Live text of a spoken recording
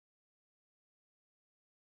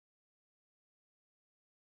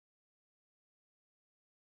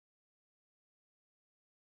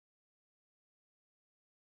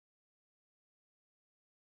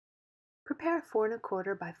Prepare a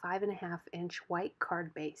 4¼ by 5½ inch white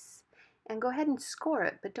card base and go ahead and score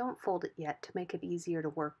it, but don't fold it yet to make it easier to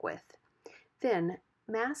work with. Then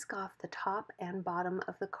mask off the top and bottom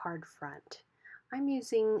of the card front. I'm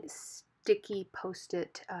using sticky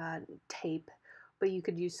post-it tape, but you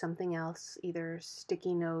could use something else, either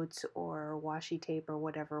sticky notes or washi tape or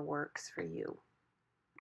whatever works for you.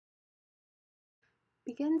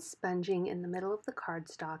 Begin sponging in the middle of the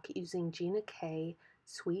cardstock using Gina K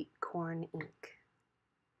Sweet Corn ink.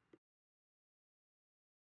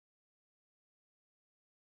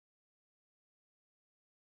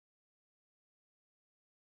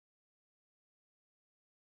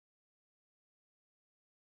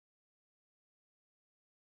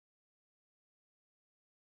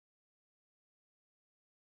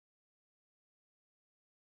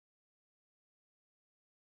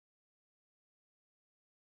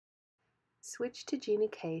 Switch to Gina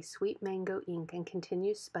K Sweet Mango ink and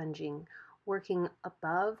continue sponging, working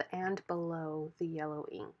above and below the yellow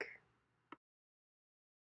ink.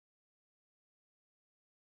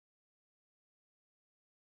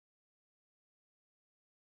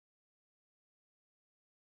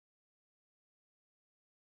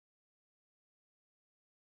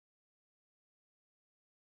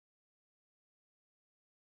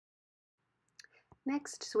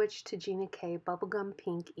 Next, switch to Gina K Bubblegum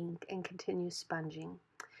Pink ink and continue sponging.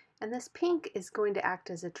 And this pink is going to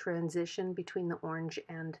act as a transition between the orange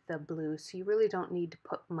and the blue, so you really don't need to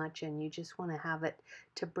put much in. You just want to have it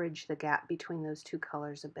to bridge the gap between those two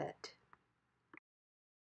colors a bit.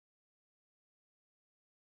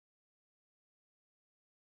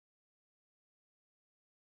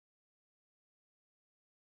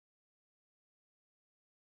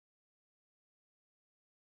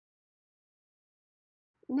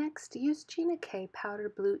 Next, use Gina K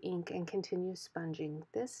powder blue ink and continue sponging,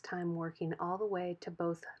 this time working all the way to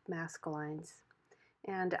both mask lines.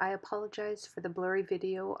 And I apologize for the blurry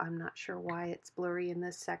video. I'm not sure why it's blurry in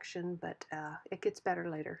this section, but it gets better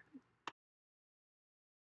later.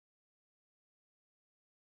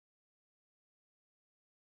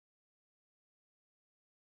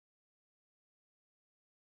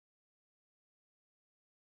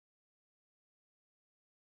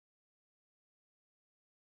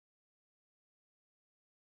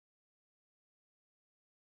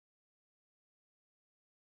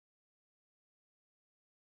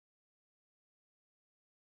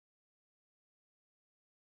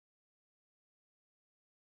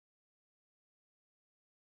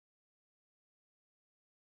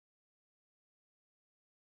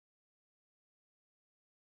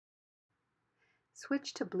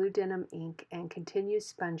 Switch to blue denim ink and continue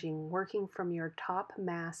sponging, working from your top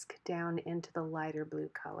mask down into the lighter blue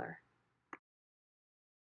color.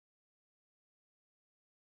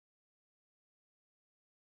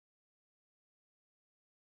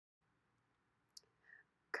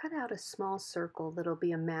 Cut out a small circle that'll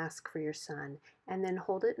be a mask for your sun, and then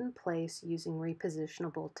hold it in place using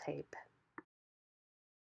repositionable tape.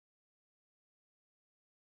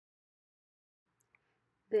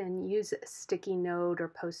 Then use a sticky note or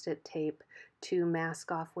post-it tape to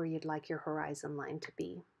mask off where you'd like your horizon line to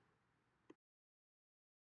be.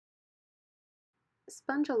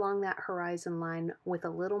 Sponge along that horizon line with a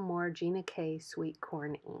little more Gina K Sweet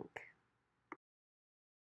Corn ink.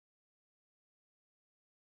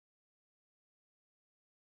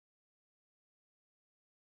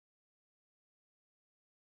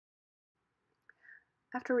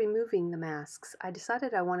 After removing the masks, I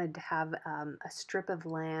decided I wanted to have a strip of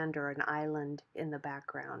land or an island in the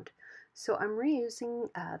background. So I'm reusing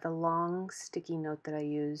the long sticky note that I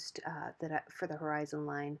used for the horizon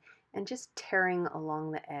line and just tearing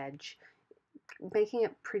along the edge, making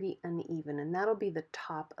it pretty uneven, and that'll be the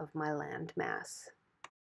top of my land mass.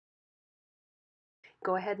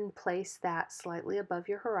 Go ahead and place that slightly above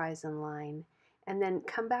your horizon line, and then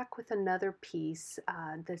come back with another piece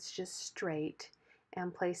that's just straight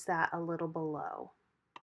and place that a little below.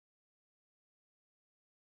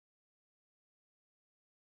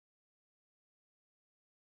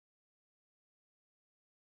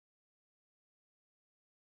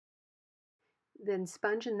 Then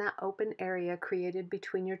sponge in that open area created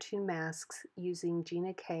between your two masks using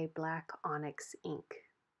Gina K Black Onyx ink.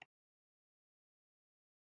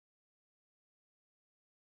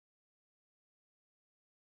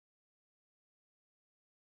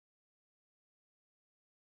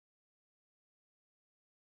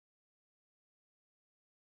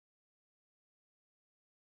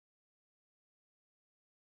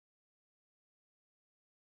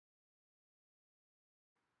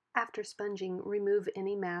 After sponging, remove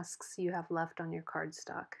any masks you have left on your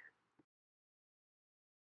cardstock.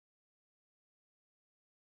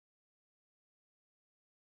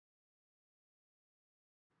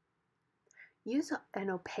 Use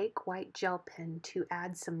an opaque white gel pen to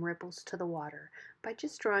add some ripples to the water by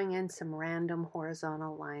just drawing in some random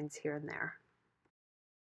horizontal lines here and there.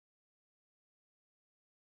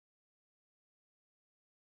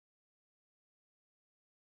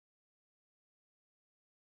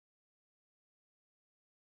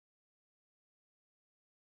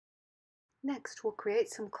 Next, we'll create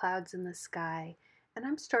some clouds in the sky, and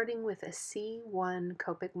I'm starting with a C1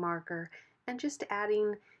 Copic marker and just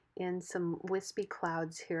adding in some wispy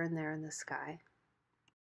clouds here and there in the sky.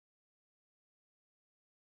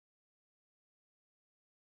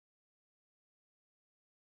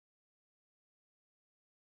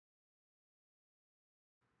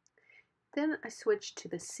 Then I switched to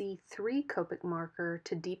the C3 Copic marker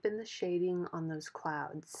to deepen the shading on those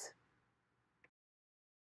clouds.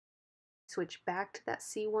 Switch back to that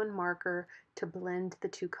C1 marker to blend the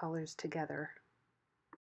two colors together.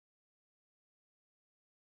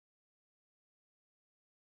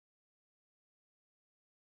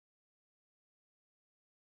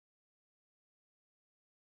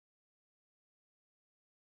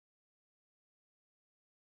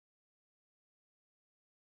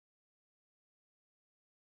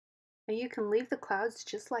 Now you can leave the clouds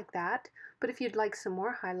just like that, but if you'd like some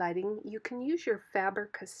more highlighting, you can use your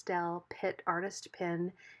Faber-Castell Pitt Artist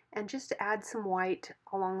Pen and just add some white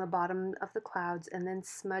along the bottom of the clouds and then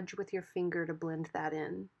smudge with your finger to blend that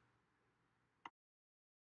in.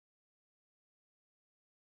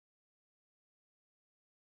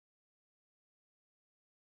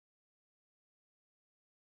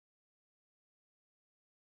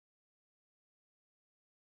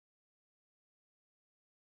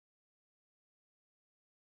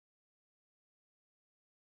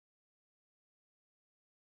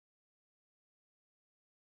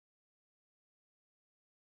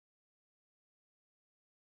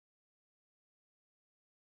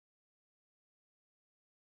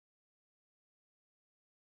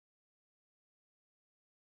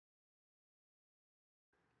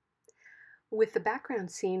 With the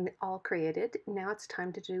background scene all created, now it's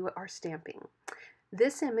time to do our stamping.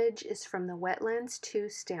 This image is from the Wetlands 2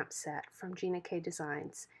 stamp set from Gina K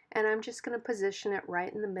Designs, and I'm just going to position it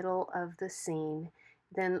right in the middle of the scene,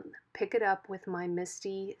 then pick it up with my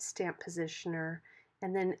Misty stamp positioner,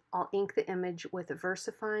 and then I'll ink the image with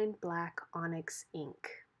Versafine black Onyx ink.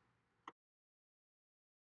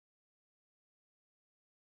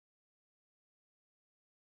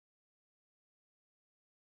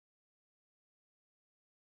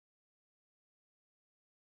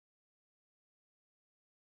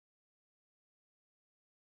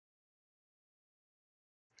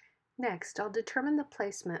 Next, I'll determine the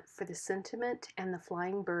placement for the sentiment and the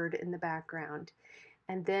flying bird in the background,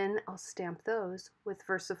 and then I'll stamp those with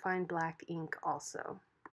Versafine black ink also.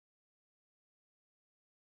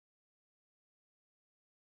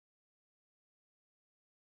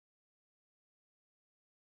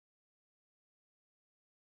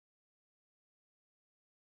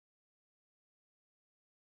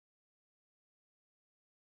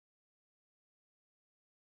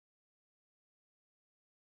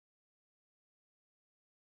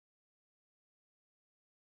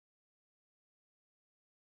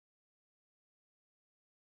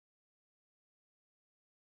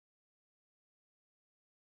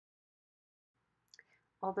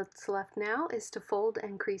 All that's left now is to fold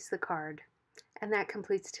and crease the card. And that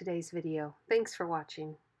completes today's video. Thanks for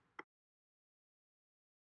watching.